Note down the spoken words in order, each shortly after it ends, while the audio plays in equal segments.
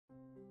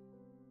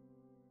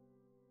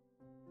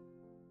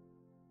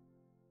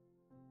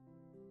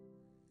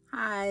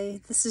Hi,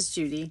 this is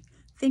Judy.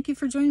 Thank you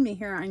for joining me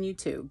here on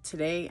YouTube.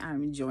 Today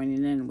I'm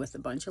joining in with a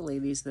bunch of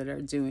ladies that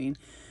are doing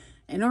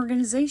an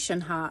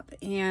organization hop,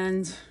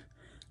 and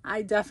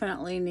I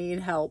definitely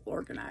need help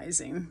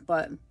organizing,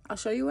 but I'll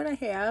show you what I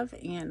have,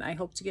 and I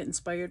hope to get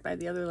inspired by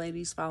the other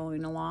ladies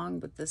following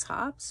along with this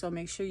hop. So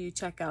make sure you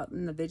check out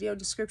in the video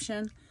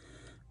description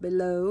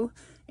below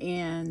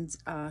and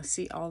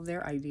see all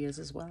their ideas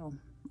as well.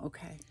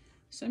 Okay,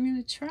 so I'm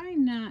going to try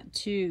not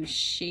to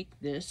shake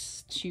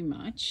this too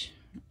much.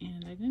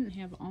 And I didn't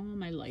have all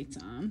my lights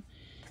on,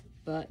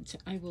 but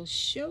I will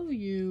show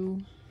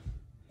you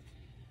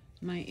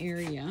my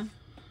area.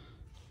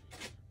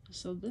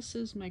 So this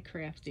is my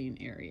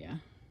crafting area.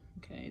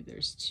 Okay,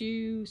 there's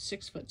two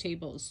 6-foot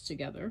tables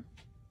together,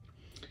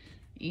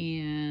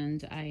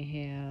 and I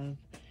have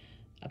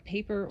a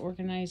paper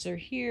organizer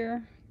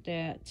here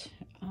that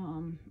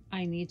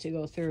I need to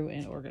go through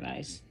and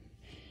organize.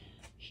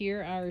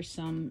 Here are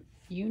some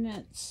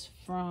units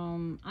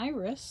from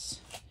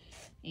Iris.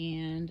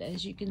 And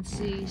as you can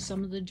see,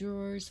 some of the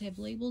drawers have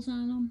labels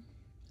on them,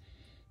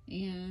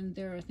 and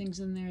there are things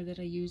in there that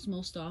I use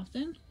most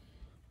often.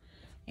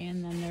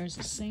 And then there's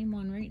the same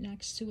one right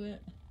next to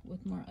it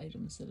with more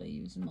items that I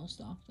use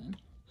most often.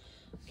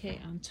 Okay,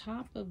 on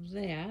top of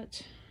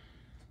that,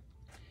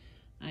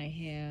 I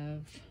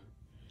have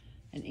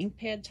an ink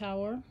pad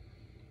tower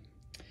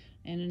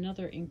and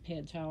another ink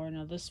pad tower.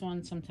 Now this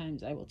one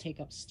sometimes I will take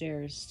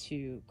upstairs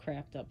to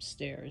craft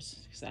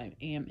upstairs because I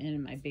am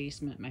in my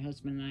basement. My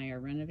husband and I are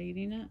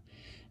renovating it.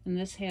 And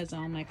this has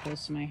all my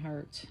close to my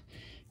heart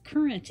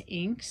current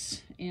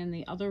inks, and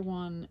the other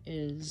one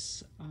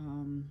is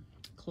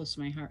close to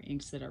my heart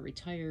inks that are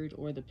retired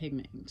or the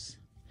pigment inks.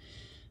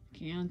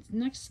 Okay, and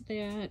next to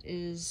that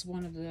is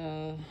one of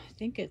the, I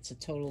think it's a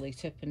Totally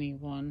Tiffany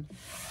one.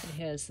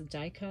 It has the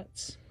die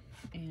cuts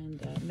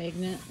and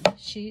magnet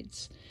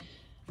sheets.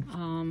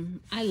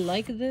 I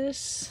like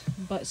this,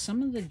 but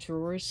some of the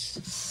drawers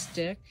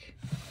stick,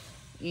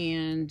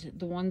 and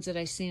the ones that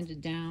I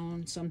sanded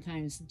down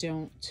sometimes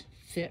don't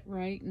fit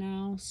right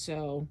now.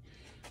 So,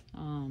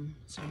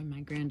 sorry,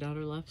 my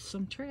granddaughter left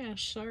some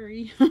trash,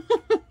 sorry.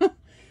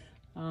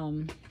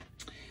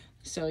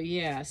 So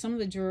yeah, some of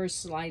the drawers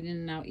slide in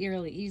and out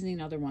really easy,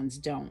 and other ones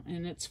don't,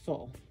 and it's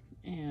full.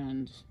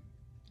 And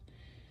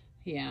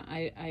yeah,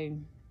 I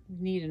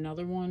need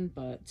another one,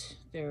 but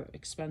they're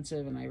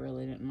expensive and I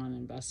really didn't want to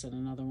invest in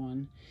another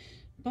one,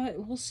 but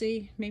we'll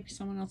see. Maybe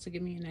someone else will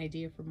give me an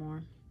idea for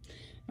more.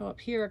 Now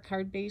up here are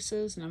card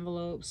bases and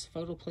envelopes,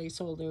 photo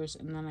placeholders,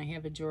 and then I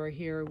have a drawer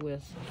here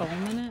with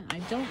foam in it. I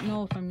don't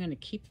know if I'm going to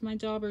keep my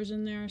daubers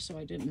in there, so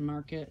I didn't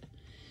mark it.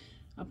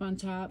 Up on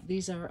top,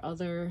 these are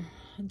other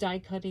die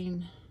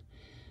cutting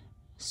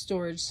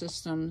storage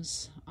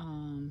systems.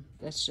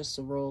 That's just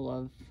a roll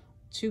of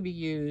to be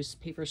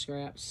used paper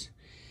scraps.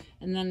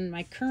 And then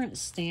my current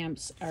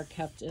stamps are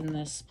kept in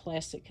this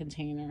plastic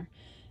container.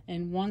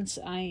 And once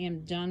I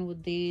am done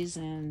with these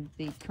and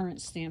the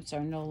current stamps are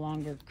no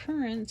longer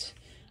current,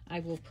 I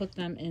will put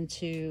them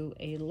into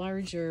a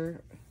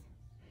larger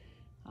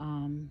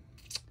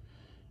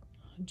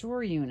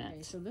drawer unit.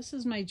 Okay, so this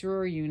is my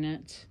drawer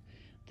unit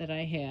that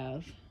I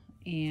have.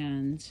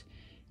 And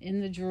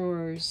in the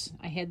drawers,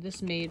 I had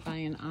this made by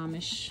an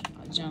Amish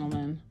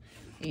gentleman,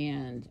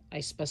 and I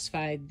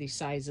specified the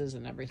sizes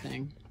and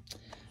everything.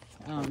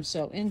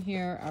 So in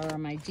here are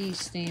my D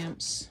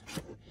stamps,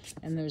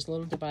 and there's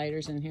little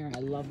dividers in here. I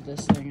love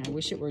this thing. I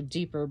wish it were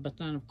deeper, but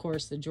then of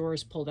course the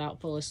drawers pulled out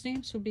full of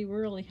stamps would be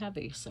really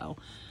heavy. So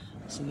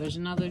there's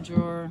another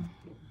drawer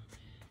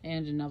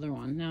and another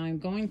one. Now I'm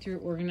going through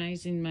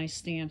organizing my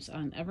stamps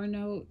on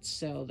Evernote,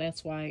 so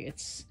that's why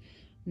it's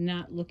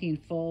not looking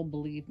full.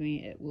 Believe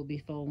me, it will be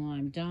full when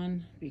I'm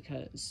done,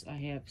 because I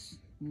have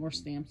more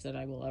stamps that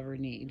I will ever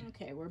need.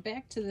 Okay, we're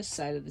back to this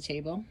side of the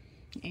table.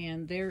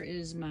 And there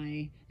is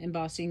my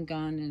embossing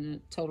gun in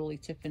a Totally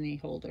Tiffany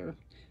holder.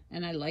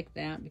 And I like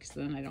that because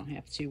then I don't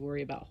have to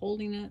worry about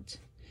holding it.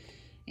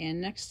 And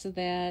next to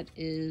that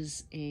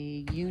is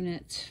a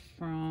unit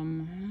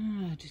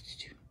from,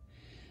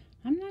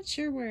 I'm not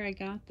sure where I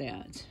got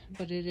that,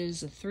 but it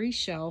is a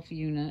 3-shelf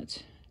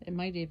unit. It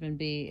might even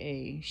be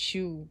a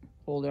shoe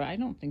holder. I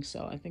don't think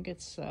so. I think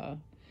it's a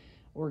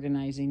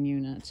organizing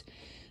unit.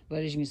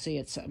 But as you can see,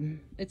 it's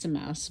a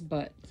mess.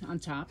 But on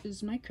top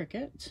is my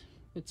Cricut.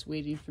 It's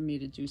waiting for me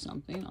to do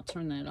something. I'll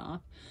turn that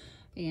off.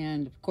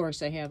 And of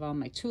course I have all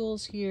my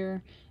tools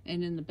here,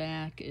 and in the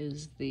back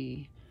is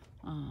the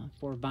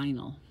for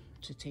vinyl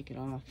to take it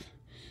off.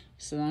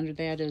 So under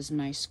that is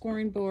my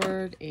scoring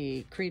board,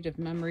 a Creative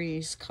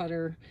Memories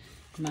cutter,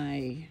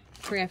 my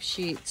craft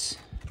sheets.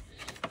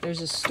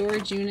 There's a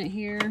storage unit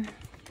here.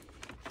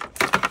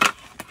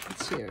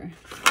 It's here.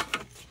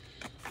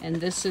 And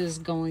this is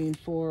going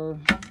for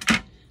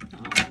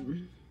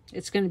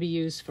it's going to be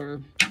used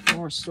for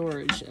more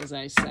storage. As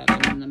I said,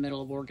 I'm in the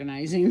middle of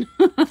organizing.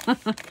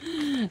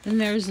 And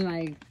there's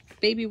my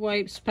baby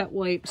wipes, pet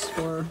wipes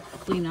for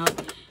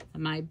cleanup.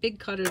 My big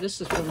cutter,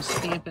 this is from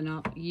Stampin'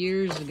 Up!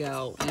 Years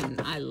ago,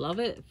 and I love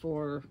it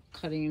for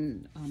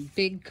cutting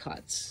big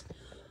cuts.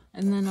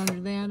 And then under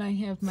that I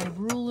have my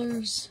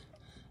rulers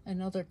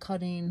other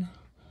cutting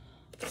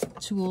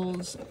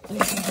tools.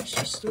 There's an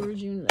extra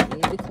storage unit I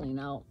need to clean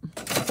out.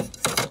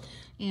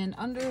 And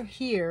under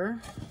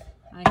here,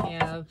 I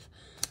have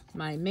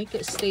my Make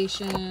It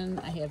station,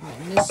 I have my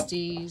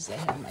Misties, I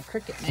have my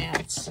Cricut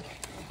mats.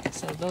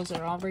 So those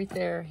are all right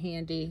there,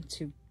 handy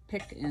to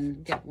pick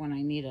and get when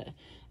I need it.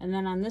 And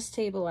then on this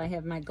table, I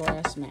have my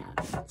glass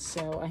mat.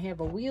 So I have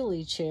a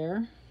wheelie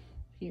chair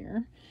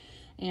here,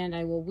 and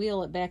I will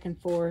wheel it back and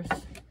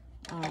forth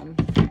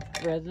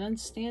rather than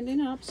standing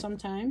up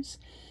sometimes.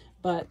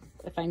 But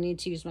if I need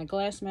to use my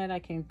glass mat, I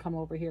can come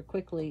over here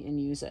quickly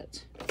and use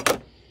it.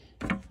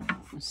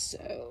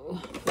 So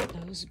put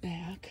those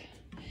back.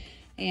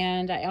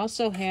 And I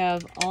also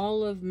have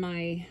all of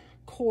my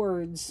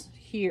cords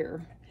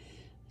here,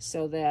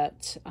 so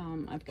that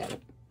I've got a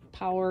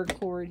power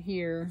cord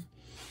here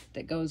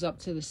that goes up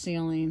to the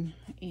ceiling,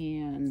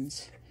 and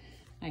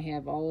I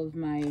have all of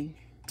my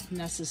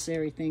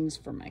necessary things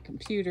for my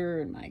computer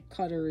and my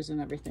cutters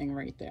and everything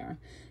right there.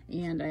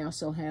 And I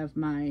also have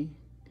my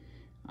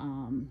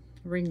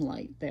ring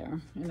light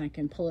there, and I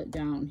can pull it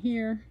down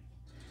here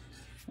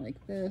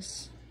like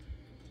this.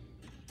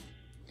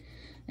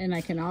 And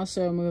I can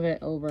also move it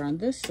over on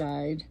this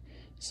side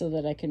so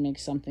that I can make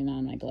something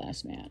on my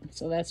glass mat.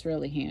 So that's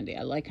really handy.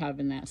 I like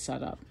having that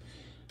set up.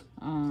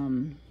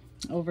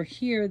 Over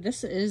here,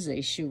 this is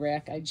a shoe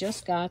rack. I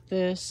just got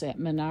this at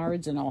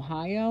Menards in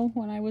Ohio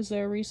when I was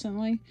there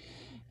recently.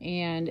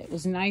 And it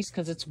was nice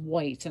because it's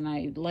white, and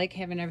I like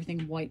having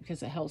everything white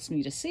because it helps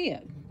me to see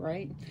it,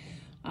 right?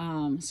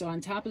 So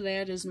on top of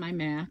that is my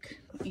Mac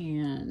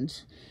and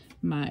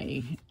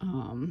my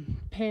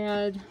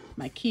pad,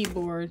 my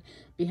keyboard.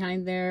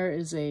 Behind there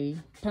is a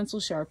pencil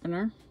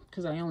sharpener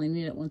because I only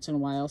need it once in a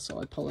while, so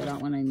I pull it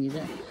out when I need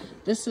it.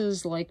 This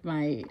is like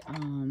my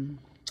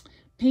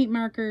paint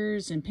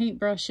markers and paint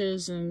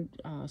brushes and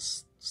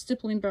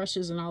stippling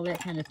brushes and all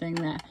that kind of thing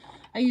that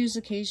I use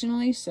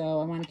occasionally, so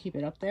I want to keep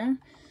it up there.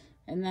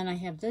 And then I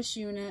have this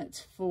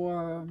unit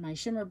for my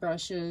shimmer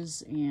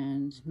brushes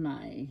and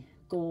my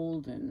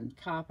gold and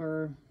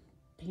copper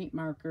paint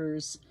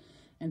markers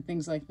and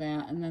things like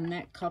that. And then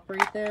that cup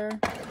right there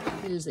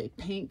is a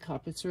paint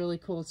cup. It's really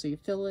cool. So you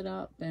fill it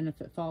up, and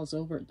if it falls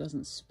over, it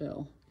doesn't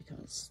spill,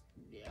 because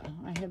yeah,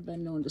 I have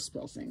been known to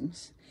spill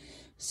things.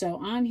 So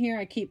on here,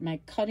 I keep my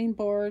cutting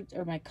board,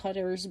 or my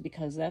cutters,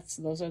 because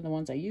those are the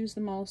ones I use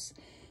the most.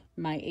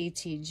 My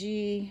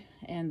ATG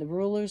and the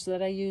rulers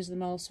that I use the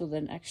most, with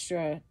an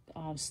extra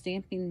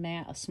stamping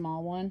mat, a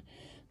small one.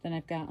 Then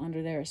I've got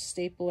under there a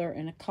stapler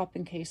and a cup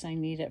in case I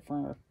need it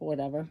for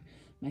whatever.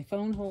 My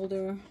phone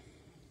holder,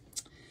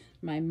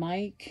 my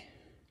mic,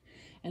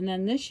 and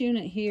then this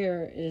unit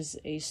here is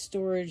a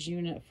storage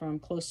unit from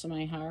Close to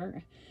My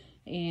Heart,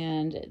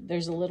 and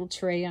there's a little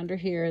tray under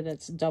here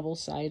that's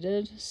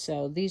double-sided,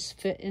 so these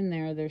fit in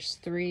there. There's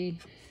 3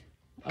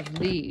 of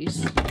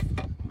these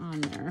on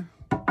there,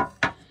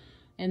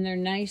 and they're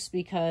nice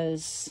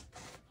because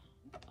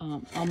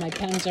all my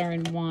pens are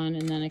in one,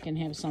 and then I can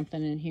have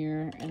something in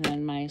here, and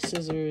then my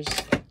scissors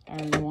are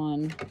in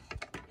one,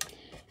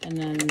 and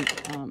then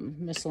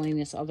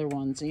miscellaneous other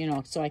ones, you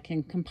know, so I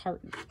can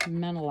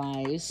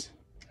compartmentalize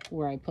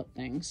where I put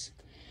things.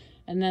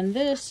 And then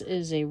this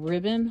is a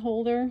ribbon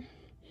holder,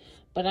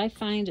 but I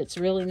find it's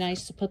really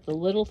nice to put the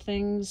little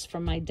things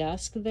from my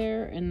desk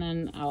there, and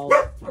then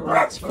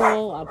when it's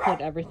full, I'll put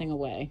everything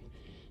away.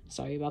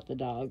 Sorry about the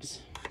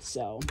dogs.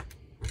 So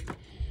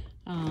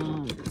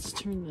let's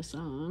turn this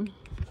on.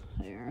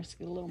 There, let's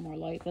get a little more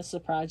light. This is a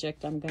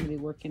project I'm going to be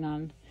working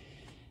on.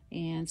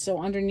 And so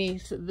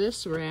underneath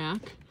this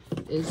rack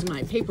is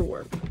my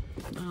paperwork.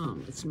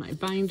 It's my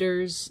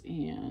binders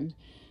and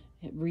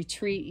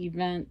retreat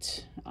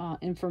event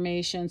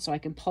information, so I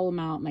can pull them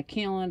out, my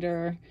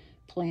calendar,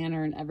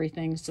 planner, and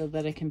everything, so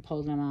that I can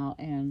pull them out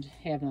and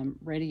have them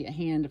ready at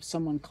hand if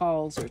someone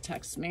calls or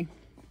texts me.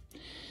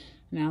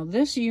 Now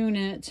this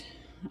unit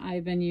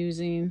I've been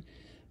using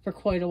for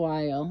quite a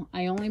while.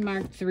 I only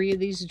marked 3 of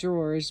these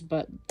drawers,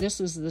 but this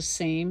is the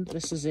same.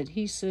 This is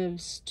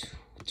adhesives,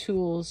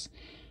 tools,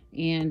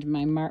 and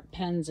my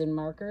pens and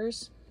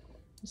markers.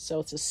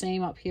 So it's the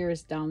same up here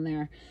as down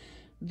there.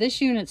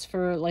 This unit's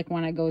for like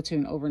when I go to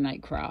an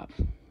overnight crop.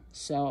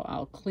 So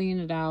I'll clean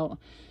it out,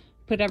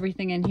 put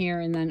everything in here,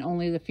 and then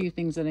only the few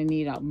things that I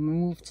need, I'll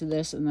move to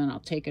this, and then I'll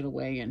take it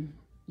away and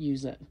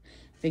use it.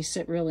 They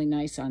sit really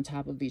nice on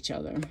top of each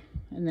other.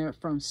 And they're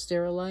from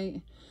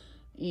Sterilite.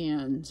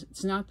 And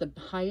it's not the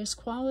highest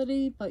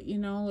quality, but you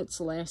know, it's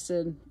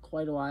lasted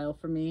quite a while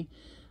for me.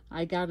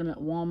 I got them at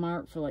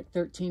Walmart for like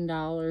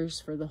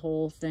 $13 for the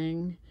whole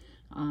thing.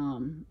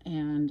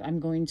 And I'm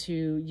going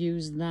to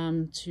use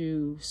them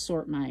to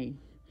sort my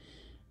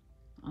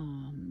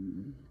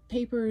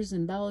papers,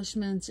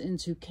 embellishments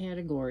into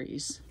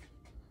categories.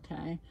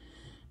 Okay.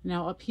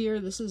 Now up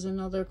here, this is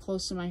another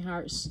Close to My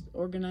Heart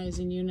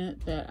organizing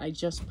unit that I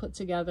just put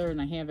together,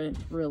 and I haven't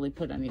really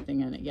put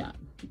anything in it yet.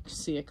 You can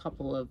see a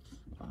couple of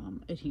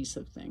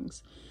adhesive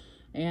things.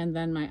 And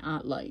then my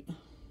light,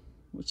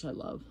 which I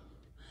love.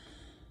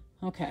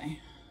 Okay.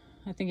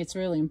 I think it's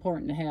really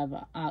important to have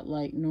a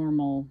light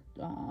normal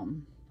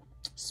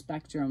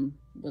spectrum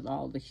with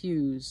all the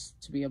hues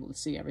to be able to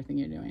see everything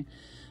you're doing.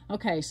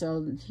 Okay,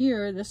 so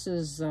here, this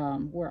is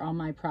where all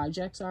my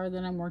projects are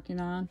that I'm working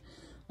on.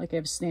 Like I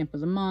have a stamp of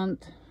the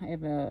month. I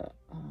have a,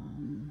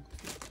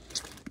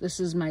 this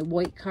is my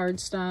white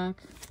cardstock,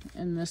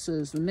 and this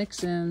is the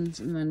mix-ins,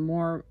 and then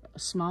more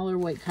smaller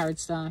white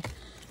cardstock,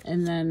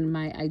 and then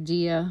my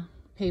idea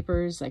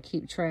papers. I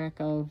keep track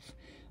of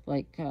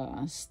like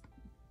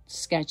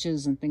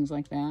sketches and things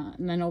like that.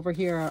 And then over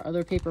here are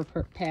other paper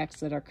packs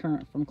that are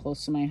current from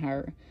Close to My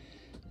Heart,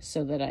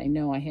 so that I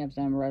know I have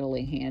them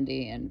readily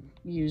handy and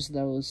use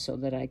those so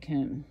that I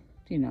can,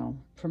 you know,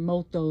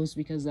 promote those,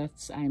 because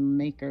I'm a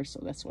maker, so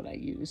that's what I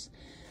use.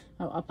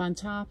 Up on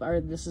top are,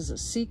 this is a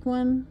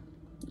sequin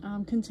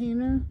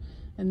container,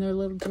 and they're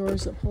little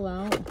drawers that pull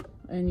out,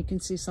 and you can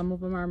see some of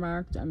them are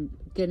marked. I'm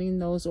getting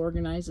those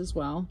organized as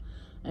well.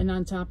 And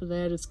on top of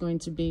that, it's going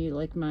to be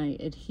like my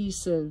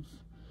adhesive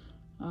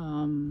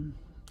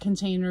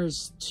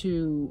containers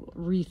to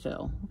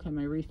refill. Okay,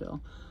 my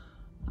refill.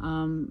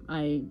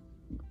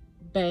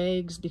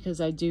 Bags, because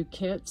I do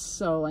kits,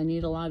 so I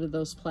need a lot of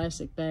those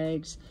plastic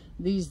bags.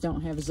 These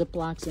don't have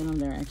Ziplocs in them.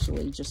 They're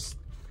actually just,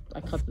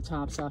 I cut the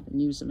tops off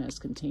and use them as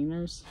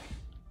containers.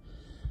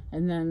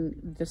 And then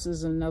this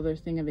is another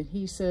thing of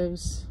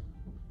adhesives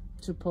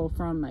to pull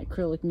from, my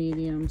acrylic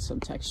medium, some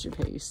texture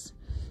paste.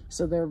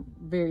 So they're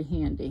very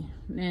handy.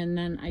 And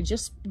then I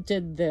just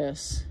did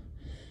this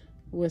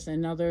with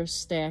another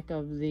stack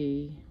of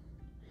the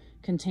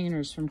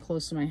containers from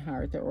Close to My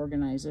Heart. They're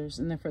organizers,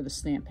 and they're for the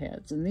stamp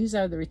pads. And these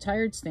are the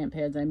retired stamp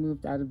pads I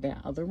moved out of that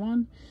other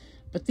one.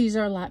 But these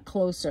are a lot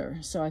closer,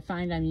 so I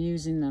find I'm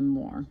using them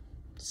more.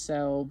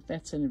 So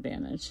that's an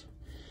advantage.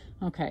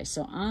 Okay,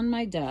 so on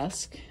my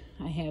desk,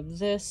 I have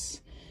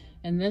this,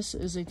 and this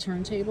is a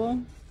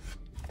turntable.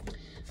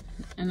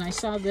 And I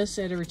saw this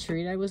at a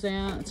retreat I was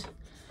at.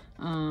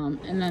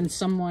 And then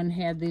someone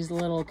had these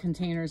little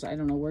containers. I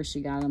don't know where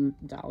she got them,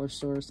 dollar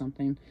store or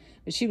something,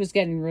 but she was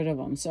getting rid of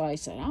them. So I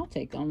said, I'll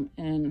take them.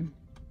 And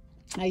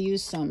I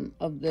used some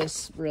of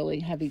this really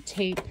heavy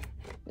tape.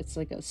 It's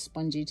like a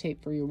spongy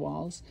tape for your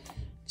walls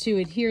to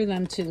adhere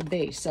them to the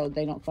base so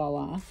they don't fall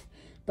off.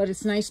 But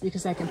it's nice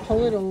because I can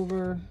pull it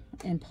over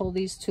and pull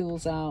these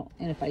tools out.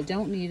 And if I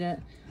don't need it,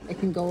 I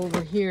can go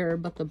over here,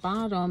 but the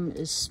bottom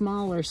is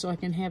smaller, so I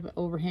can have it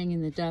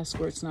overhanging the desk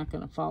where it's not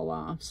going to fall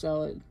off.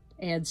 So it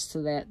adds to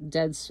that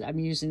dead, I'm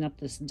using up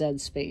this dead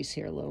space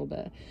here a little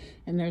bit.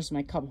 And there's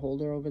my cup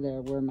holder over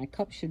there where my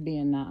cup should be,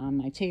 and not on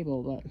my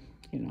table, but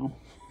you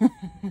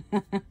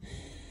know.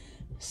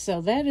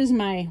 So that is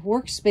my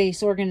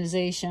workspace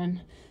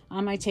organization.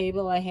 On my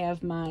table I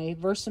have my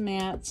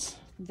Versamats.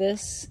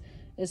 This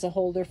is a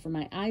holder for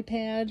my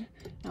iPad.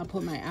 I'll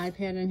put my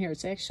iPad in here.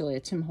 It's actually a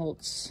Tim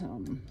Holtz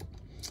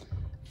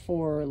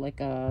for like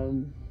a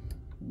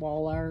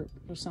wall art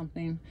or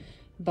something.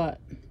 But,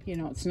 you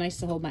know, it's nice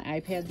to hold my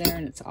iPad there,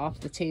 and it's off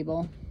the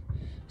table,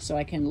 so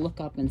I can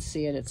look up and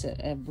see it. It's at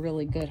a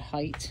really good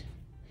height.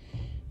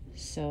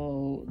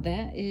 So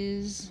that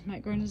is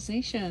my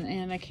organization,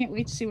 and I can't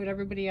wait to see what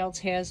everybody else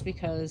has,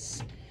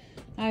 because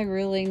I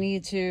really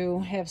need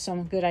to have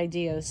some good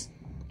ideas.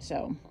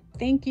 So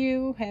thank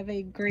you. Have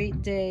a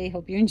great day.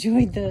 Hope you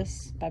enjoyed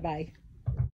this. Bye-bye.